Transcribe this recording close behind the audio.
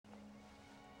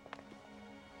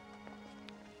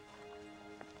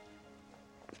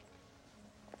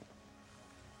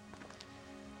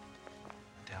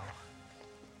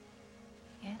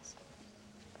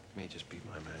just be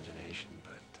my imagination,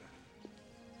 but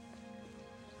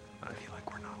I feel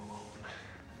like we're not alone.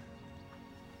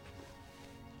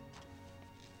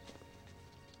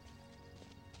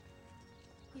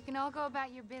 You can all go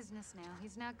about your business now.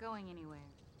 He's not going anywhere.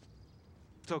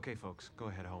 It's okay, folks. Go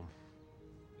ahead home.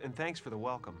 And thanks for the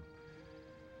welcome.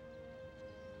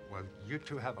 Well, you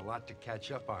two have a lot to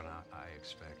catch up on, I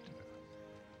expect.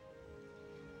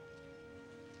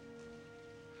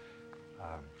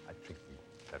 I think we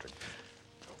better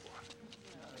go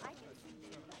on.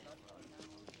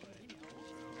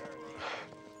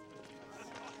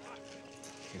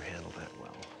 You handled that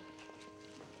well.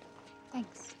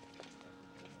 Thanks.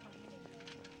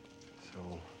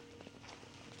 So,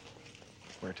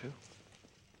 where to?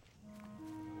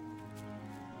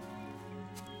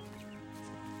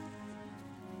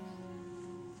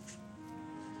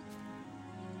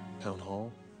 Town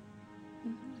hall?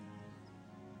 Mm-hmm.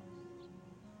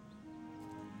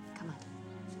 Come on.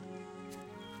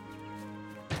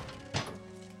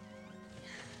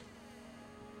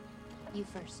 You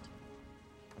first.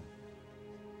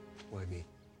 Why me?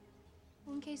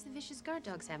 Well, in case the vicious guard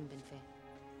dogs haven't been fed.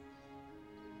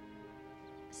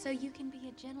 So you can be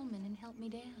a gentleman and help me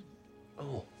down.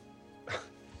 Oh.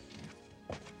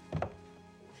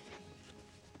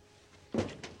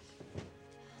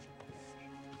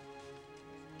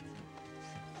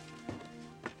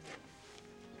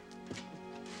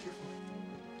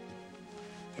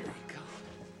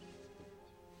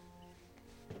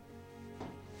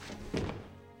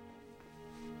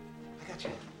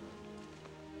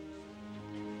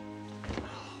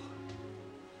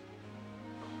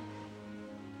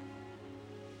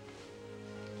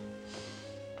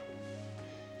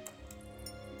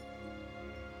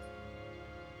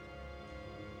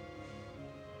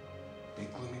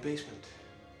 Big gloomy basement.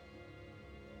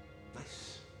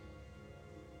 Nice.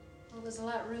 Well, it was a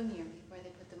lot roomier before they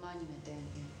put the monument down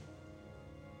here.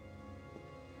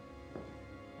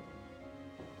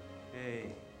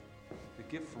 Hey, the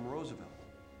gift from Roosevelt.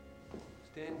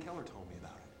 Stan Keller told me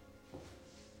about it.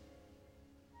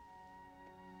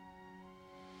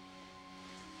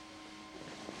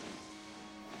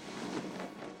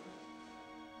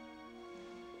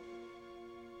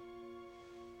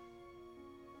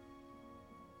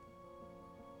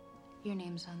 Your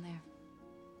name's on there.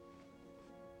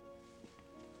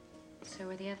 So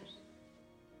were the others.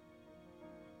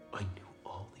 I knew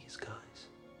all these guys.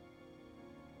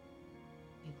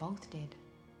 We both did.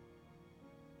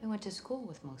 We went to school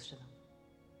with most of them.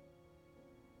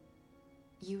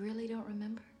 You really don't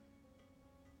remember?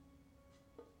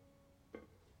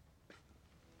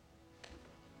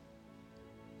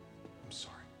 I'm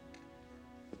sorry.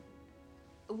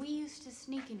 We used to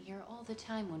sneak in here all the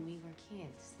time when we were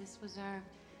kids. This was our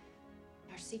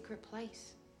secret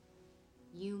place.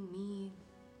 You, me,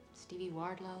 Stevie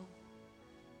Wardlow,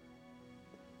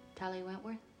 Tully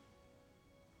Wentworth.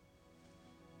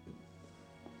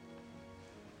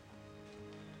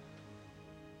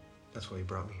 That's why you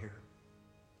brought me here.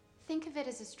 Think of it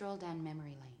as a stroll down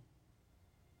memory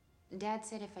lane. Dad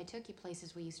said if I took you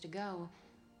places we used to go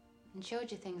and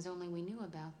showed you things only we knew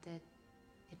about, that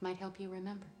it might help you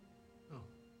remember. Oh.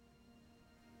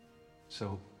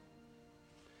 So,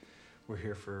 we're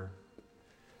here for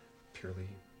purely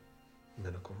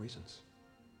medical reasons.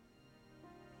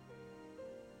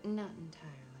 Not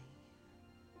entirely.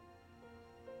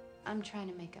 I'm trying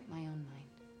to make up my own mind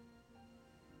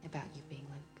about you being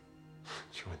Luke.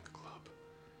 Join the club.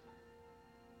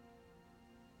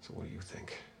 So what do you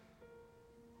think?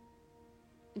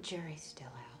 Jury's still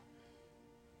out.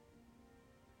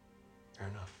 Fair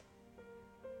enough.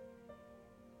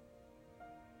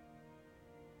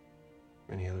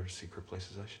 Any other secret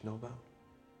places I should know about?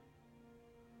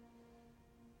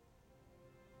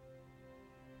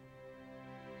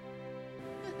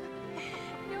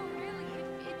 No, really,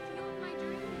 it fueled my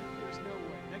dream. There's no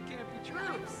way. That can't be true.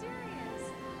 I'm serious.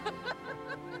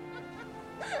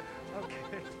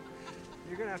 Okay.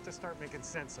 You're gonna have to start making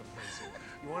sense of things.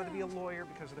 You wanted to be a lawyer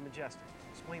because of the Majestic.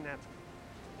 Explain that to me.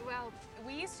 Well,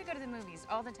 we used to go to the movies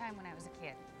all the time when I was a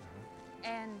kid.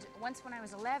 And once when I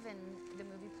was 11, the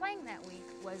movie playing that week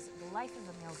was The Life of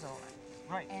Emile Zola.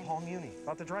 Right, And Paul Muni,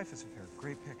 about the Dreyfus Affair.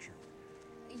 Great picture.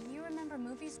 you remember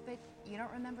movies, but you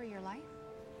don't remember your life?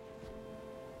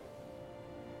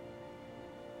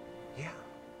 Yeah.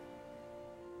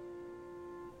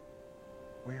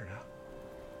 Weird, huh?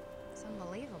 It's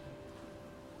unbelievable.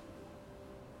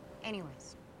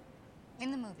 Anyways,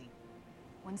 in the movie,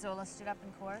 when Zola stood up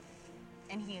in court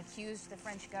and he accused the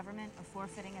French government of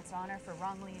forfeiting its honor for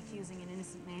wrongly accusing an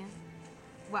innocent man,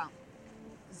 well,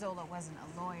 Zola wasn't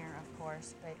a lawyer, of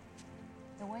course, but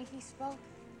The way he spoke,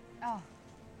 oh,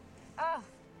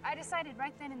 I decided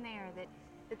right then and there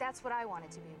that that's what I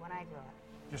wanted to be when I grew up.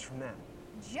 Just from that.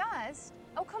 Just?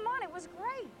 Oh, come on, it was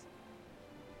great.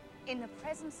 In the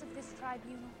presence of this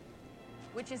tribunal,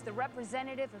 which is the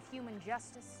representative of human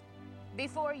justice,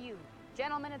 before you,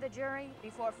 gentlemen of the jury,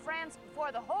 before France,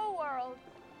 before the whole world,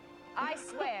 I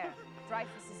swear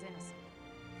Dreyfus is innocent.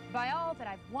 By all that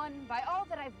I've won, by all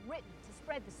that I've written to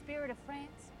spread the spirit of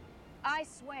France, I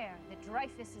swear that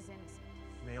Dreyfus is innocent.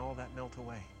 May all that melt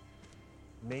away.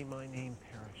 May my name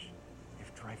perish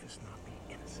if Dreyfus not be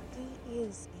innocent. He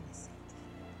is innocent.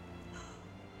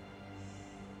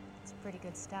 It's pretty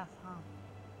good stuff, huh?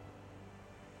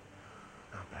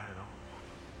 Not bad at all.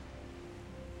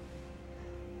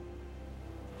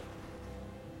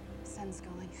 Sun's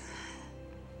going.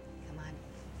 Come on.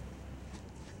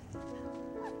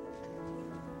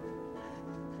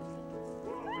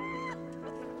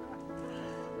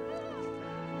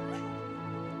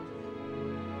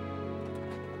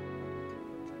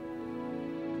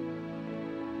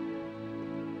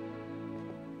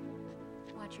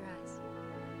 Watch your eyes.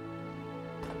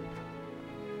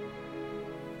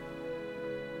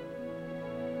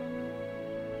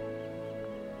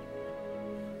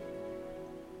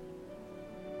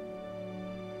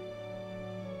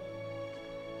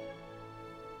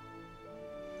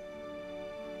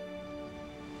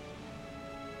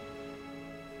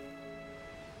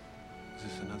 Is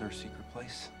this another secret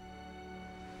place?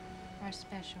 Our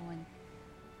special one.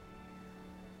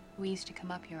 We used to come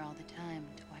up here all the time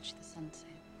to watch the sunset.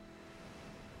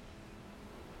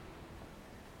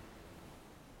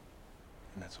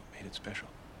 And that's what made it special.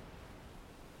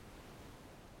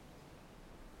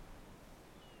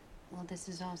 Well, this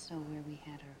is also where we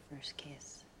had our first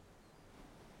kiss.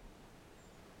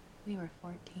 We were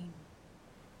 14.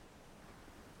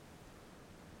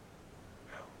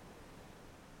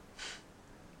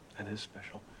 That is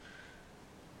special.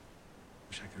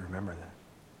 Wish I could remember that.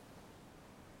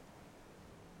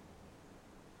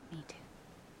 Me too.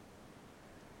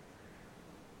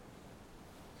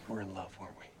 We were in love,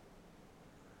 weren't we?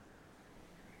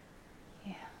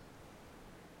 Yeah.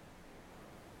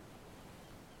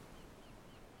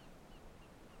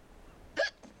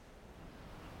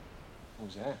 What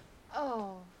was that?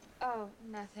 Oh,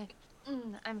 nothing.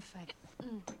 I'm fine.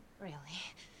 Really.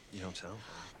 You don't sound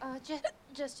fine.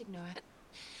 Just ignore it.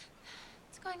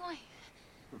 It's going away.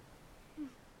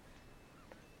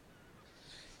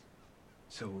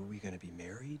 So were we gonna be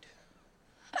married?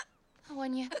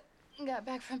 When you got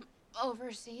back from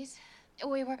overseas,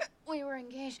 we were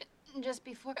engaged just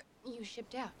before you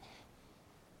shipped out.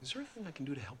 Is there anything I can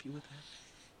do to help you with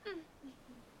that?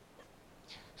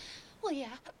 Well,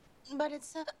 yeah, but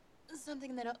it's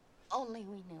something that only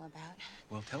we knew about.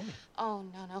 Well, tell me. Oh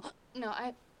no!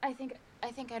 I think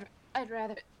I'd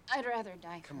rather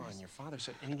die. Come on, first. your father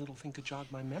said any little thing could jog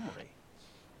my memory.